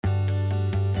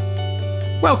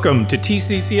Welcome to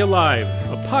TCC Alive,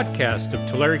 a podcast of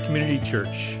Tulare Community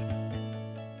Church.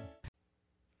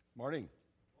 Morning.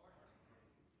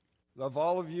 Love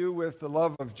all of you with the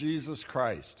love of Jesus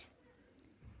Christ.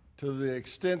 To the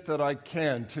extent that I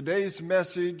can, today's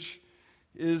message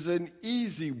is an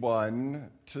easy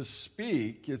one to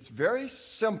speak. It's very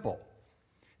simple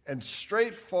and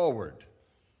straightforward.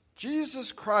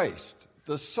 Jesus Christ,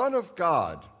 the Son of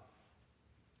God,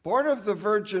 born of the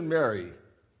Virgin Mary,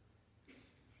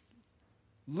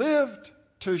 lived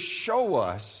to show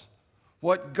us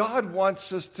what God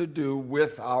wants us to do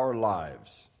with our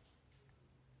lives.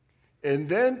 And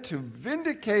then to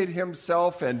vindicate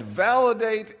himself and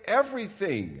validate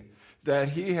everything that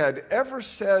he had ever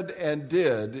said and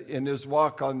did in his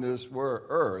walk on this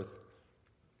earth,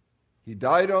 he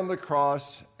died on the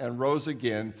cross and rose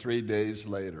again 3 days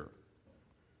later.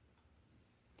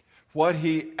 What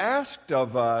he asked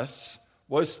of us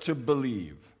was to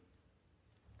believe.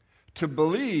 To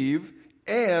believe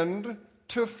and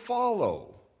to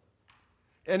follow.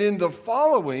 And in the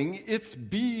following, it's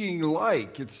being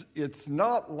like. It's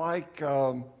not like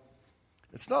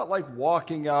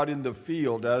walking out in the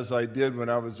field as I did when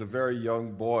I was a very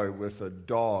young boy with a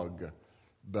dog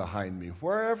behind me.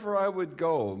 Wherever I would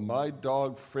go, my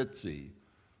dog Fritzy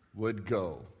would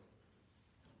go.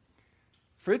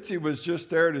 Fritzy was just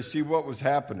there to see what was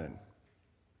happening.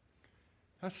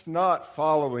 That's not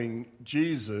following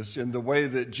Jesus in the way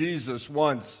that Jesus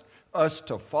wants us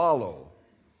to follow.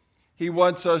 He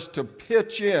wants us to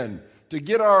pitch in, to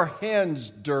get our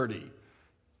hands dirty,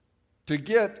 to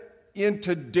get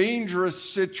into dangerous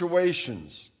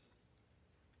situations,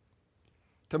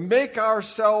 to make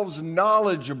ourselves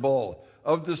knowledgeable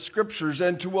of the Scriptures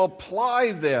and to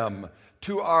apply them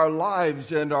to our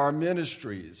lives and our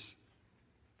ministries.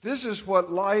 This is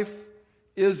what life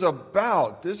is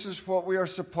about. This is what we are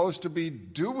supposed to be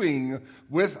doing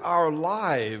with our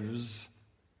lives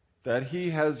that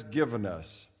he has given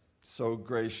us so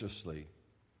graciously.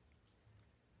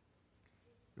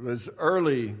 It was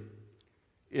early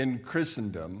in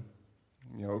Christendom.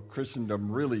 Christendom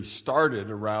really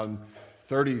started around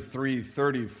 33,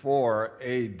 34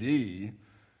 AD,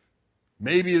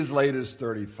 maybe as late as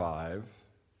 35.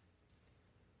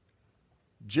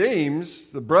 James,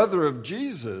 the brother of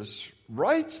Jesus,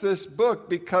 writes this book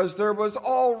because there was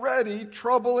already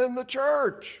trouble in the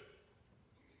church.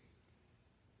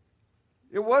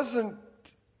 It wasn't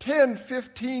 10,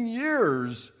 15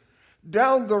 years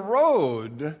down the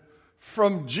road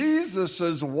from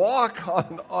Jesus' walk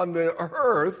on the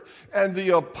earth and the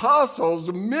apostles'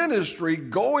 ministry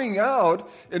going out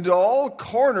into all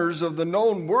corners of the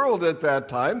known world at that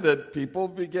time that people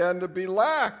began to be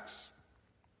lax.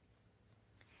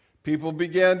 People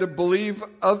began to believe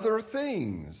other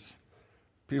things.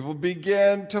 People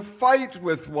began to fight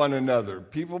with one another.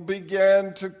 People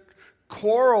began to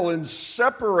quarrel and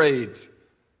separate.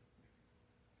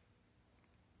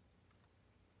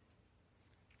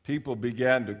 People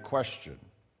began to question,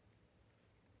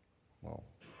 well,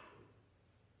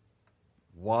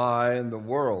 why in the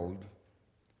world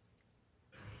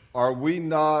are we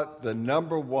not the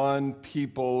number one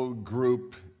people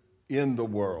group in the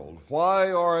world?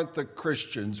 Why aren't the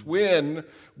Christians, when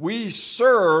we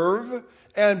serve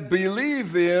and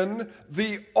believe in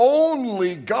the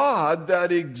only God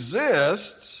that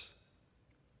exists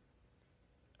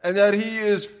and that he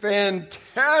is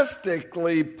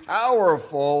fantastically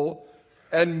powerful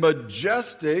and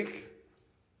majestic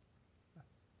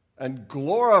and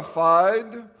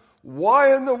glorified,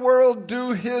 why in the world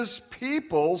do his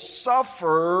people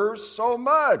suffer so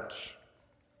much?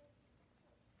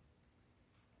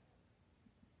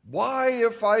 Why,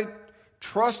 if I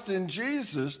trust in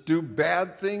Jesus, do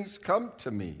bad things come to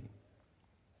me?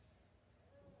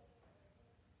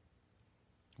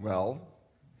 Well,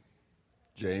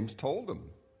 James told them.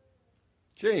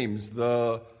 James,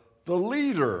 the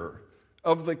leader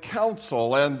of the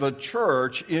council and the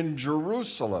church in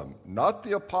Jerusalem, not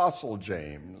the apostle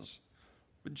James,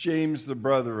 but James, the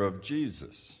brother of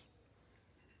Jesus.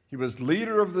 He was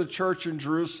leader of the church in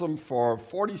Jerusalem for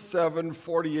 47,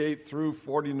 48 through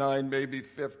 49, maybe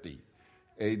 50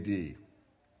 AD.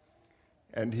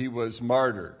 And he was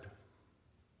martyred.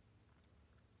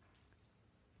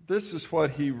 This is what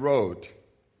he wrote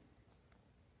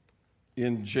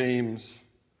in James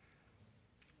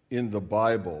in the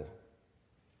Bible.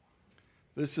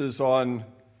 This is on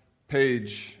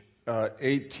page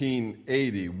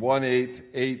 1880,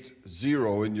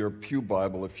 1880 in your Pew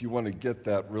Bible, if you want to get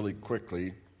that really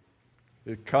quickly.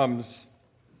 It comes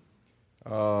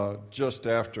just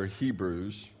after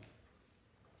Hebrews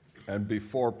and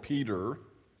before Peter.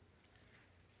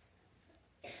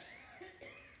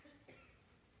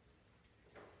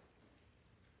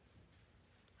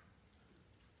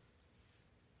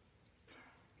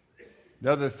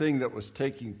 Another thing that was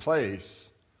taking place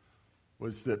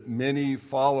was that many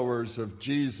followers of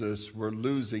Jesus were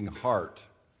losing heart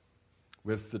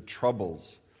with the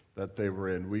troubles that they were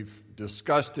in. We've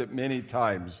discussed it many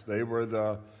times. They were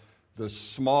the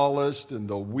smallest and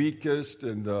the weakest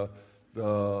and the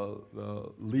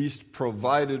least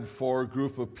provided for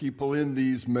group of people in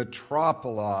these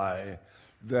metropoli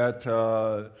that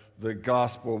the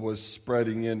gospel was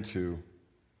spreading into.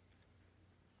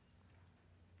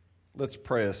 Let's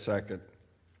pray a second.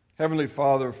 Heavenly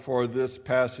Father, for this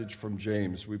passage from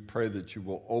James, we pray that you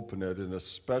will open it in a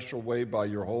special way by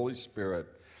your Holy Spirit.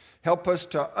 Help us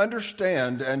to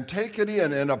understand and take it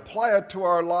in and apply it to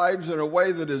our lives in a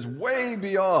way that is way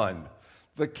beyond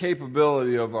the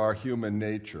capability of our human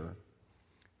nature.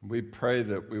 We pray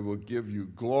that we will give you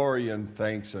glory and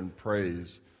thanks and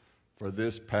praise for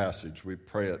this passage. We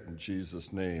pray it in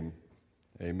Jesus' name.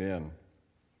 Amen.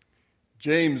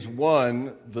 James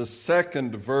 1, the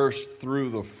second verse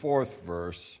through the fourth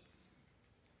verse,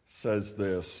 says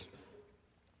this.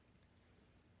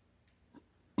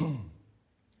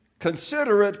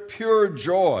 Consider it pure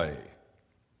joy.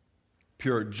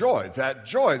 Pure joy. That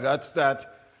joy, that's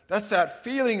that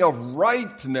feeling of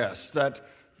rightness, that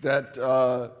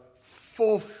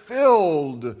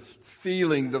fulfilled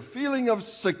feeling, the feeling of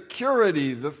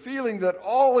security, the feeling that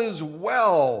all is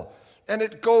well, and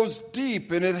it goes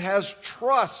deep, and it has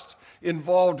trust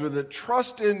involved with it.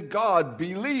 Trust in God,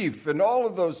 belief, and all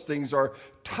of those things are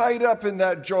tied up in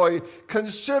that joy.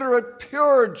 Consider it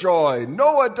pure joy,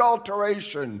 no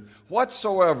adulteration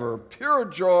whatsoever. Pure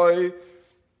joy,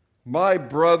 my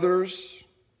brothers,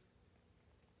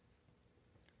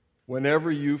 whenever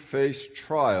you face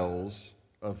trials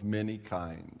of many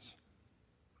kinds.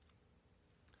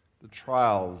 The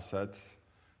trials, that's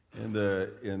in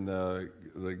the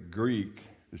Greek,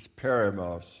 is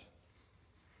peramos.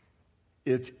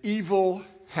 It's evil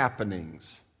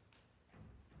happenings,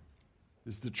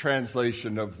 is the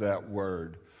translation of that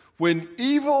word. When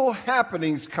evil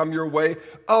happenings come your way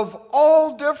of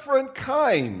all different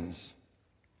kinds,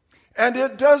 and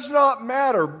it does not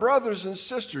matter, brothers and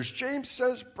sisters. James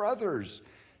says brothers,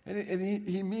 and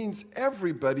he means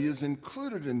everybody is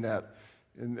included in that.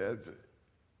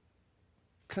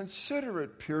 Consider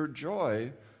it pure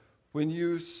joy when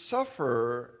you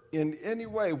suffer in any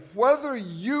way, whether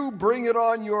you bring it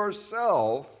on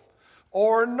yourself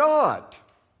or not.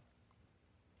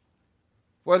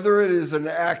 Whether it is an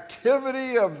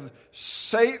activity of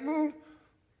Satan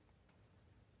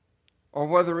or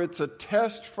whether it's a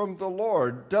test from the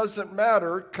Lord, doesn't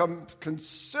matter.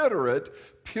 Consider it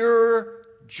pure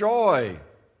joy.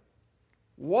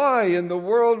 Why in the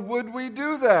world would we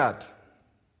do that?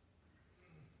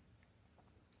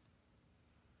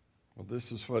 Well,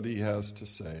 this is what he has to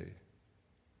say.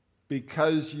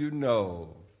 Because you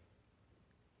know.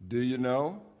 Do you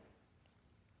know?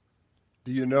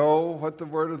 Do you know what the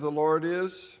word of the Lord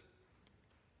is?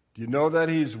 Do you know that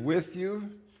he's with you?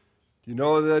 Do you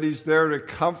know that he's there to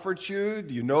comfort you?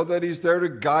 Do you know that he's there to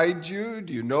guide you?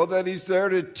 Do you know that he's there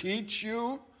to teach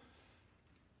you?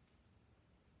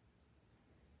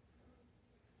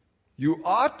 You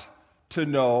ought to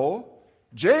know.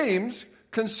 James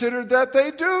considered that they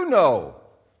do know.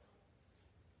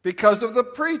 Because of the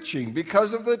preaching,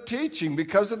 because of the teaching,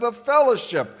 because of the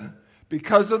fellowship,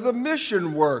 because of the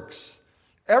mission works,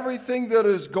 everything that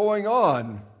is going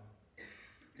on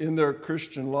in their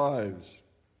Christian lives.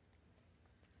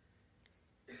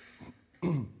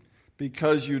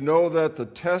 Because you know that the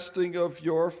testing of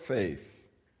your faith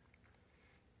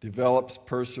develops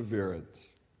perseverance.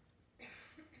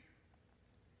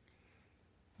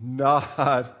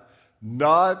 Not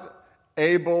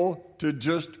able to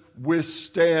just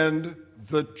withstand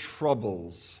the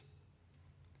troubles.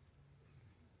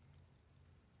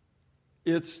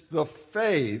 It's the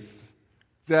faith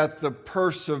that the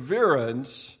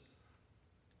perseverance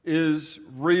is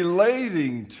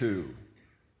relating to.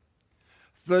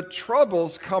 The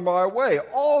troubles come our way,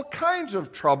 all kinds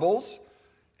of troubles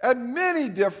at many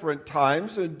different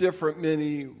times in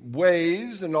many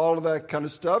ways and all of that kind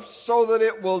of stuff, so that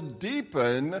it will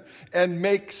deepen and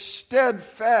make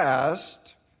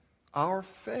steadfast our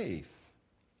faith.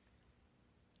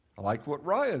 I like what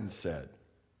Ryan said.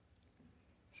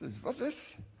 He says, well,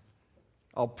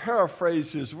 I'll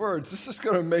paraphrase his words, this is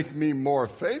going to make me more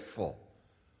faithful.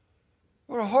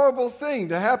 What a horrible thing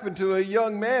to happen to a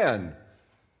young man.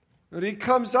 But he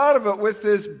comes out of it with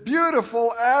this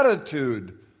beautiful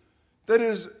attitude that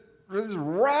is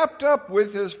wrapped up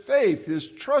with his faith, his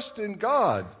trust in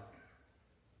God.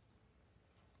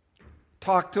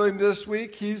 Talked to him this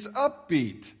week, he's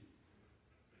upbeat.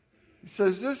 He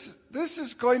says, this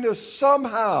is going to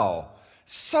somehow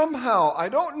Somehow, I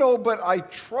don't know, but I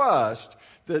trust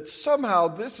that somehow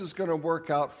this is going to work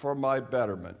out for my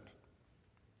betterment.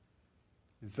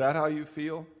 Is that how you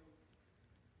feel?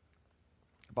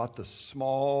 About the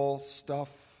small stuff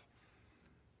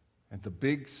and the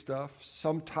big stuff?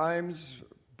 Sometimes,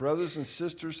 brothers and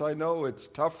sisters, I know it's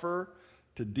tougher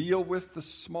to deal with the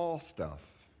small stuff.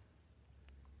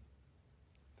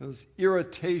 Those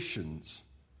irritations.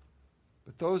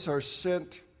 But those are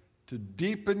sent to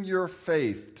deepen your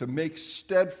faith, to make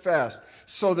steadfast,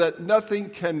 so that nothing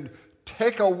can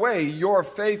take away your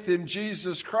faith in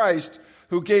Jesus Christ,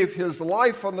 who gave his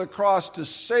life on the cross to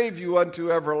save you unto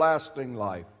everlasting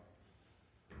life.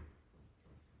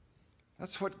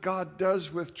 That's what God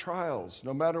does with trials,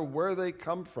 no matter where they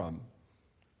come from.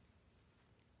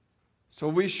 So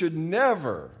we should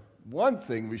never, one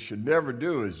thing we should never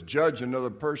do is judge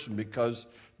another person because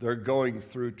they're going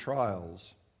through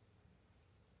trials.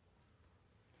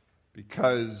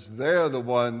 Because they're the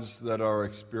ones that are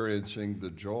experiencing the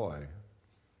joy.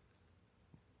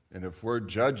 And if we're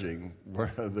judging,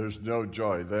 there's no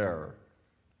joy there,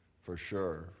 for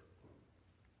sure.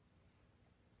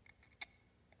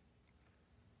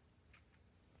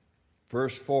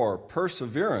 Verse 4,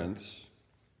 perseverance,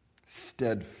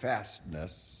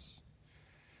 steadfastness,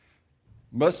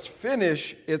 must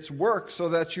finish its work so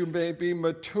that you may be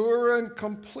mature and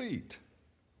complete,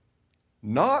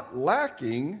 not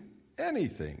lacking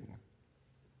anything.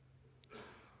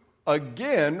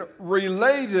 Again,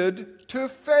 related to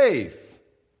faith.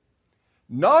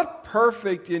 Not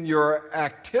perfect in your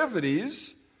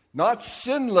activities, not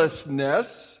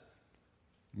sinlessness.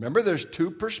 Remember, there's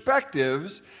two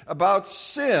perspectives about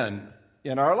sin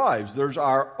in our lives. There's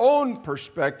our own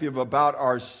perspective about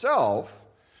ourselves,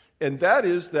 and that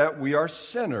is that we are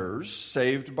sinners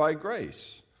saved by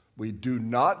grace. We do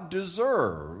not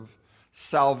deserve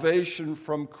salvation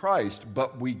from Christ,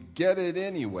 but we get it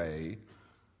anyway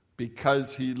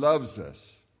because he loves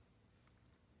us.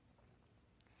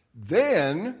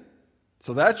 Then,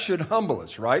 so that should humble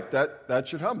us, right? That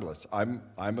should humble us. I'm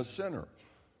a sinner.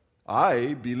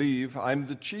 I believe I'm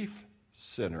the chief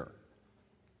sinner.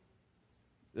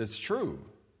 It's true.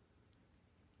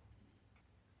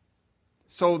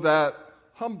 So that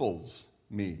humbles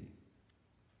me.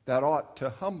 That ought to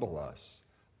humble us.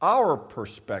 Our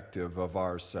perspective of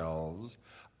ourselves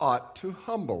ought to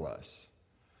humble us.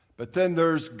 But then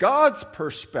there's God's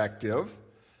perspective,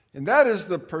 and that is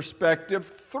the perspective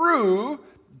through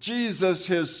Jesus,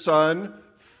 his Son,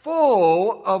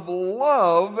 full of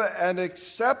love and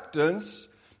acceptance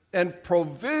and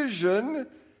provision.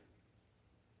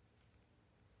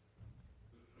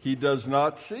 He does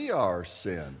not see our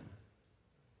sin.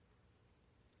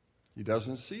 He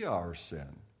doesn't see our sin.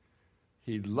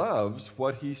 He loves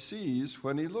what he sees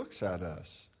when he looks at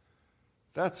us.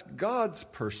 That's God's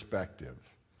perspective.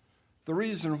 The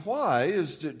reason why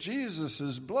is that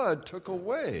Jesus' blood took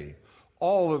away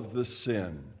all of the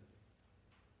sin.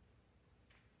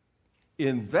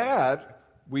 In that,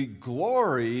 we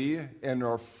glory and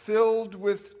are filled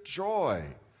with joy.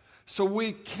 So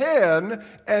we can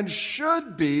and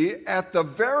should be at the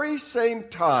very same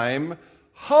time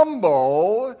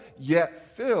humble,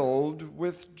 yet filled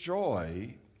with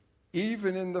joy,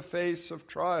 even in the face of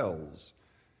trials,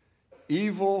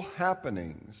 evil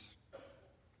happenings.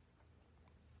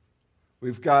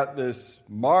 We've got this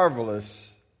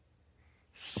marvelous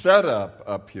setup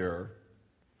up here.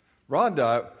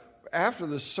 Rhonda, after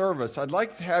the service, I'd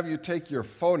like to have you take your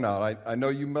phone out. I know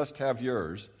you must have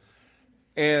yours.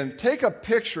 And take a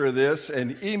picture of this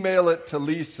and email it to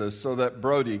Lisa so that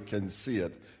Brody can see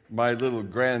it. My little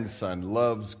grandson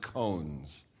loves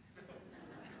cones.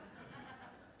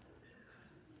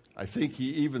 I think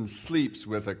he even sleeps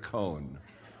with a cone.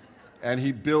 And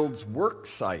he builds work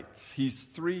sites. He's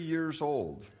 3 years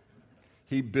old.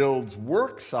 He builds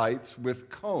work sites with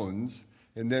cones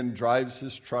and then drives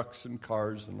his trucks and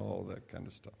cars and all that kind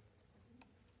of stuff.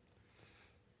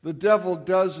 The devil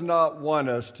does not want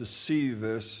us to see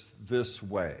this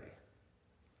way.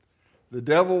 The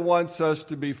devil wants us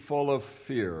to be full of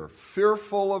fear,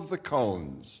 fearful of the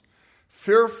cones,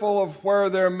 fearful of where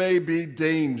there may be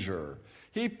danger.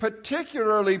 He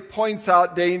particularly points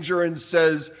out danger and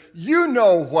says, you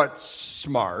know what's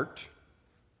smart.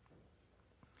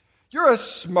 You're a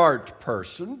smart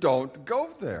person, don't go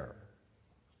there.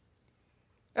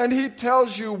 And he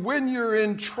tells you when you're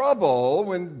in trouble,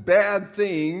 when bad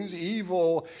things,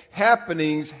 evil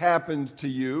happenings happen to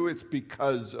you, it's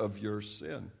because of your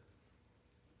sin.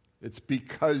 It's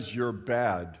because you're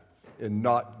bad and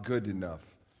not good enough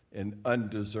and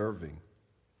undeserving.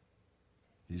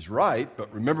 He's right,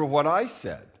 but remember what I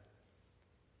said.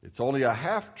 It's only a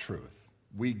half-truth.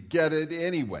 We get it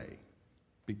anyway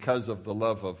because of the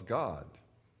love of God.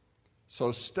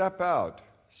 So step out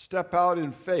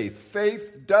in faith.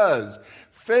 Faith does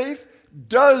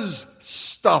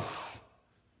stuff.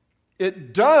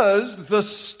 It does the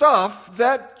stuff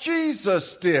that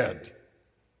Jesus did.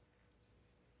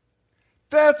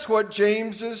 That's what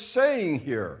James is saying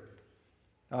here.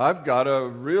 Now, I've got a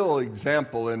real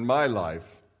example in my life.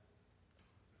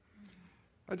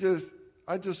 I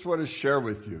just want to share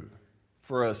with you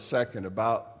for a second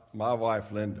about my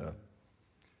wife, Linda.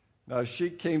 Now, she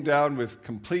came down with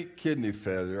complete kidney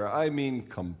failure. I mean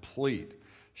complete.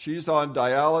 She's on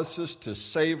dialysis to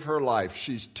save her life.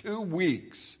 She's 2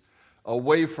 weeks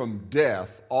away from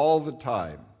death all the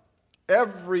time.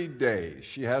 Every day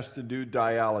she has to do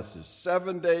dialysis,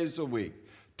 7 days a week,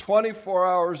 24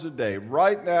 hours a day.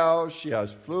 Right now she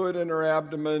has fluid in her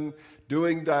abdomen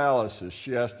doing dialysis.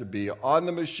 She has to be on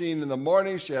the machine in the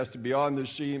morning. She has to be on the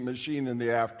machine in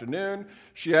the afternoon.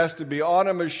 She has to be on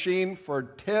a machine for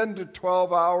 10 to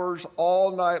 12 hours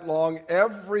all night long,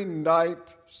 every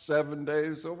night, 7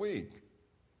 days a week.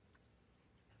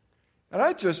 And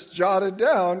I just jotted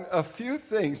down a few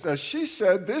things. Now, she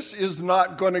said, this is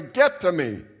not going to get to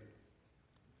me.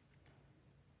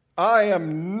 I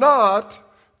am not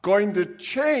going to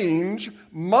change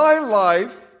my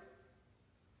life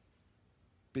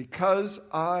because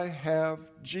I have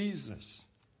Jesus.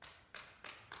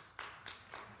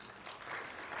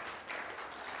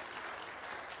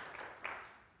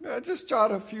 Now, just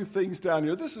jot a few things down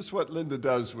here. This is what Linda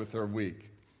does with her week.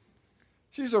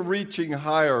 She's a Reaching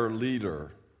Higher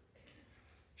leader.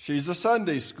 She's a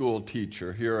Sunday school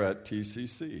teacher here at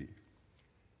TCC.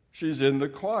 She's in the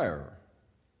choir.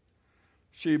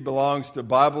 She belongs to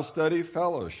Bible Study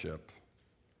Fellowship.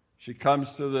 She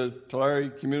comes to the Tulare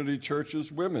Community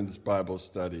Church's Women's Bible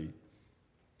Study.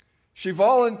 She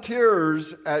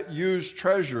volunteers at Used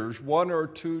Treasures 1 or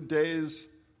 2 days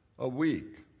a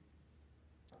week.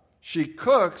 She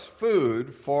cooks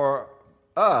food for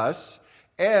us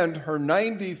and her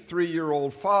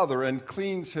 93-year-old father and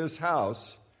cleans his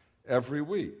house every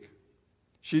week.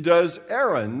 She does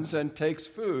errands and takes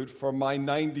food for my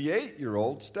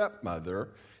 98-year-old stepmother,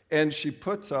 and she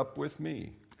puts up with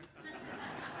me.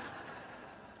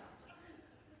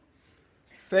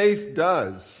 Faith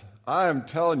does. I am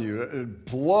telling you, it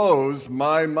blows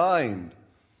my mind.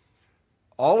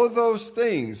 All of those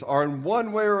things are in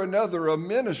one way or another a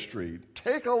ministry.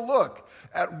 Take a look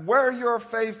at where your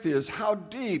faith is, how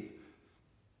deep,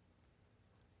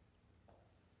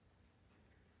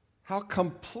 how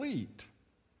complete.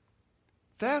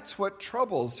 That's what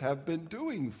troubles have been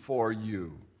doing for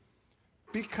you,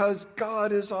 because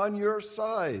God is on your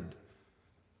side.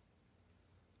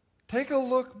 Take a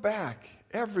look back,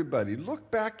 everybody.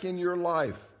 Look back in your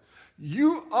life.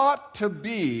 You ought to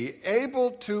be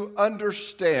able to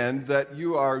understand that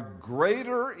you are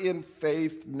greater in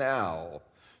faith now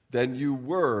than you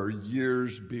were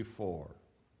years before.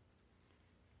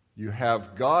 You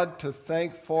have God to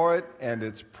thank for it, and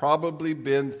it's probably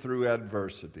been through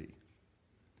adversity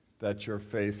that your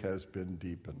faith has been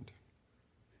deepened.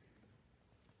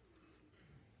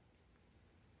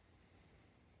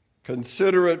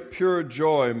 Consider it pure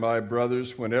joy, my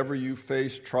brothers, whenever you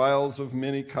face trials of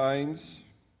many kinds,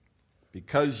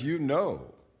 because you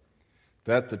know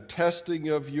that the testing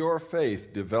of your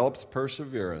faith develops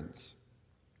perseverance.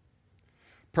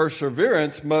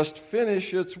 Perseverance must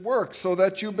finish its work so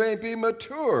that you may be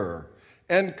mature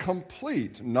and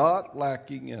complete, not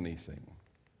lacking anything.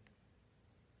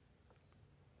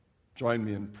 Join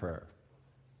me in prayer.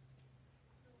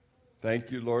 Thank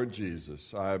you, Lord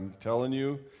Jesus. I'm telling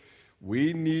you,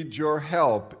 we need your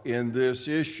help in this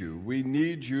issue. We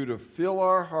need you to fill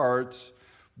our hearts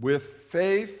with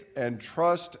faith and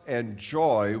trust and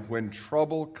joy when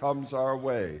trouble comes our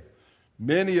way.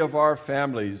 Many of our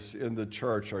families in the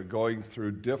church are going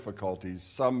through difficulties,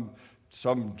 some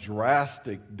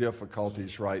drastic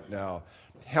difficulties right now.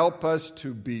 Help us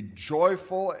to be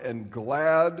joyful and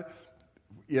glad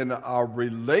in our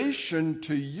relation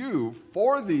to you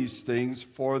for these things,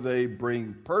 for they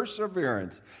bring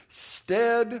perseverance,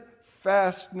 steadfastness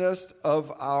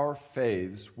of our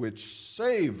faiths, which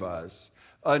save us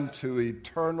unto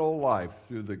eternal life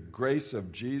through the grace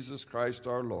of Jesus Christ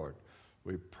our Lord.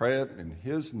 We pray it in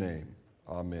his name.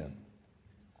 Amen.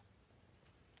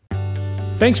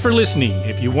 Thanks for listening.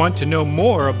 If you want to know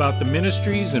more about the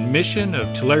ministries and mission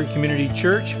of Tulare Community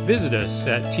Church, visit us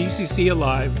at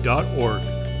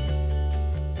tccalive.org.